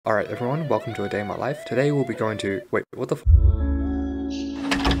Alright everyone, welcome to A Day in My Life. Today we'll be going to... Wait, what the f...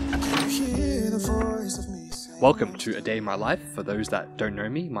 Welcome to A Day in My Life. For those that don't know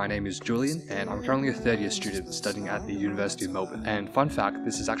me, my name is Julian and I'm currently a third year student studying at the University of Melbourne. And fun fact,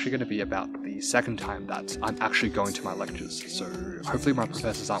 this is actually going to be about the second time that I'm actually going to my lectures. So hopefully my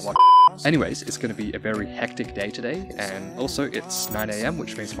professors aren't watching. Anyways, it's going to be a very hectic day today, and also it's 9 AM,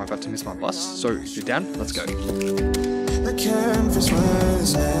 which means I'm about to miss my bus. So if you're down, let's go. The canvas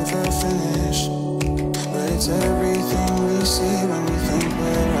was never finished, but it's everything we see when we think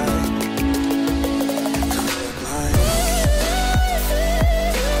we're right.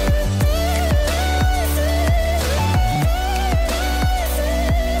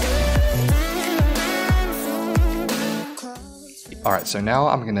 Alright, so now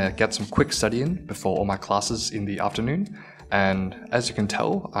I'm going to get some quick study in before all my classes in the afternoon. And as you can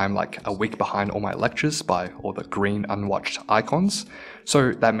tell, I'm like a week behind all my lectures by all the green unwatched icons.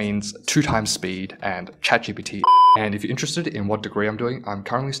 So that means 2 times speed and ChatGPT. And if you're interested in what degree I'm doing, I'm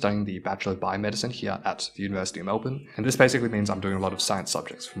currently studying the Bachelor of Biomedicine here at the University of Melbourne. And this basically means I'm doing a lot of science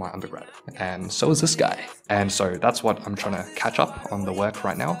subjects for my undergrad. And so is this guy. And so that's what I'm trying to catch up on the work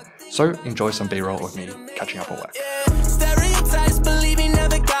right now. So enjoy some B-roll of me catching up on work. Stereotypes, believing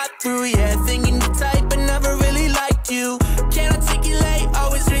never got through, yeah. Thinking you type, but never really liked you. Can't articulate,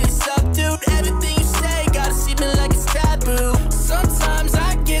 always really subdued. Everything you say, gotta see me like it's taboo. Sometimes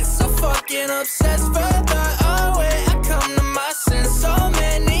I get so fucking obsessed, further away I come to my sense. So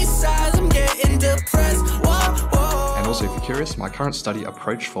many sides, I'm getting depressed. Whoa, whoa. And also, if you're curious, my current study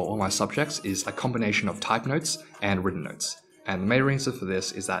approach for all my subjects is a combination of type notes and written notes. And the main reason for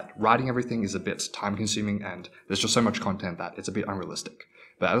this is that writing everything is a bit time consuming and there's just so much content that it's a bit unrealistic.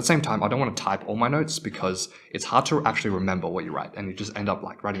 But at the same time, I don't want to type all my notes because it's hard to actually remember what you write and you just end up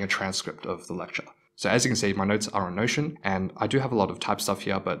like writing a transcript of the lecture. So as you can see, my notes are on Notion and I do have a lot of type stuff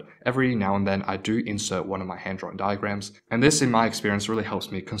here, but every now and then I do insert one of my hand-drawn diagrams. And this, in my experience, really helps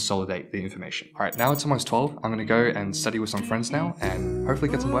me consolidate the information. All right, now it's almost 12. I'm going to go and study with some friends now and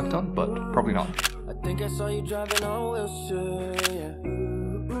hopefully get some work done, but probably not. I think I saw you driving on Wilshire, yeah.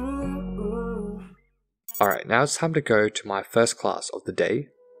 Alright, now it's time to go to my first class of the day,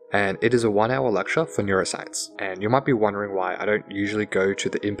 and it is a 1-hour lecture for neuroscience. And you might be wondering why I don't usually go to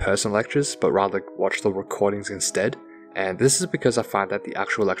the in-person lectures, but rather watch the recordings instead. And this is because I find that the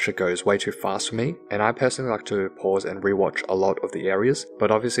actual lecture goes way too fast for me, and I personally like to pause and rewatch a lot of the areas, but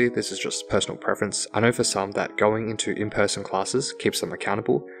obviously this is just personal preference. I know for some that going into in-person classes keeps them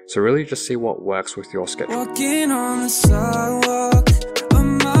accountable, so really just see what works with your schedule. Walking on the sidewalk of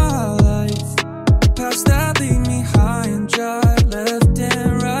my life, paths that lead me high and dry, left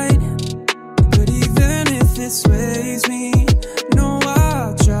and right. But even if it sways me, no,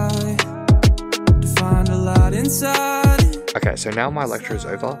 I'll try to find a light inside. Okay, so now my lecture is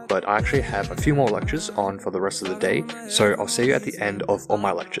over, but I actually have a few more lectures on for the rest of the day, so I'll see you at the end of all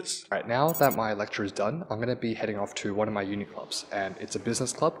my lectures. Alright, now that my lecture is done, I'm going to be heading off to one of my uni clubs, and it's a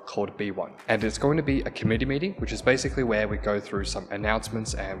business club called B1. And it's going to be a committee meeting, which is basically where we go through some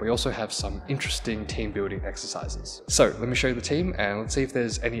announcements, and we also have some interesting team building exercises. So, let me show you the team, and let's see if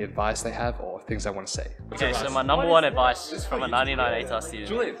there's any advice they have or things I want to say. Okay, so my number one advice is from a 99 ATAR student.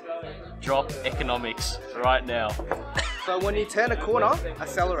 Julian. Drop economics right now. So when you turn a corner,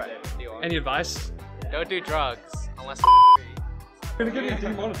 accelerate. Any advice? Don't do drugs unless You're gonna get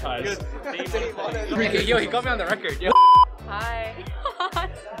demonetized. Yo, he got me on the record. Yo. Hi.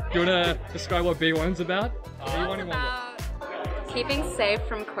 Do you wanna describe what B1's about? It's about keeping safe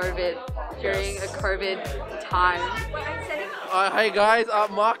from COVID during a COVID time. Hey guys,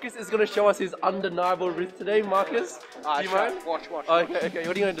 Marcus is going to show us his undeniable wrist today. Marcus, do you mind? Watch. Okay,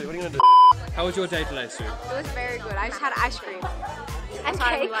 what are you going to do? How was your day today, Sue? It was very good. I just had ice cream. And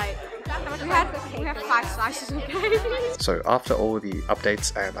Sorry, cake. we had 5 slices of cake. So after all the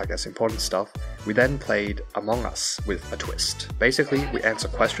updates and I guess important stuff, we then played Among Us with a twist. Basically, we answer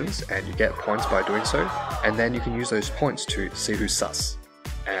questions and you get points by doing so, and then you can use those points to see who's sus.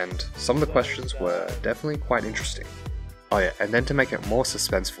 And some of the questions were definitely quite interesting. Oh yeah, and then to make it more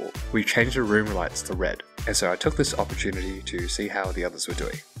suspenseful, we changed the room lights to red, and so I took this opportunity to see how the others were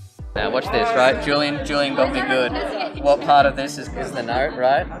doing. Now watch this, right? Julian got me good. What part of this is the note,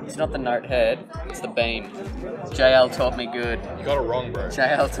 right? It's not the note head, it's the bean. JL taught me good. You got it wrong, bro.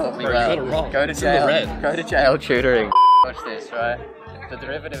 JL taught me Bro, well. you got it wrong. Go to It's in the jail. red. Go to jail tutoring. Watch this, right? The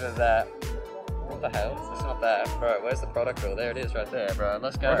derivative of that. What the hell? It's not that, bro. Where's the product rule? There it is, right there, bro.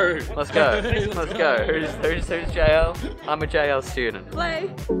 Let's go. Bro. Let's go. Let's go. Who's JL? I'm a JL student. Play.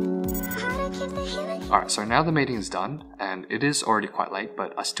 Alright, so now the meeting is done, and it is already quite late,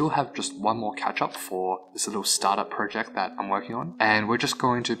 but I still have just one more catch up for this little startup project that I'm working on, and we're just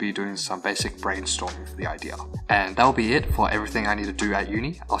going to be doing some basic brainstorming for the idea. And that'll be it for everything I need to do at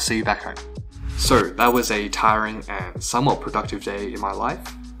uni. I'll see you back home. So that was a tiring and somewhat productive day in my life.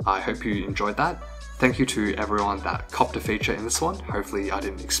 I hope you enjoyed that. Thank you to everyone that copped a feature in this one. Hopefully I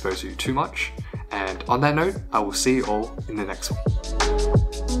didn't expose you too much. And on that note, I will see you all in the next one.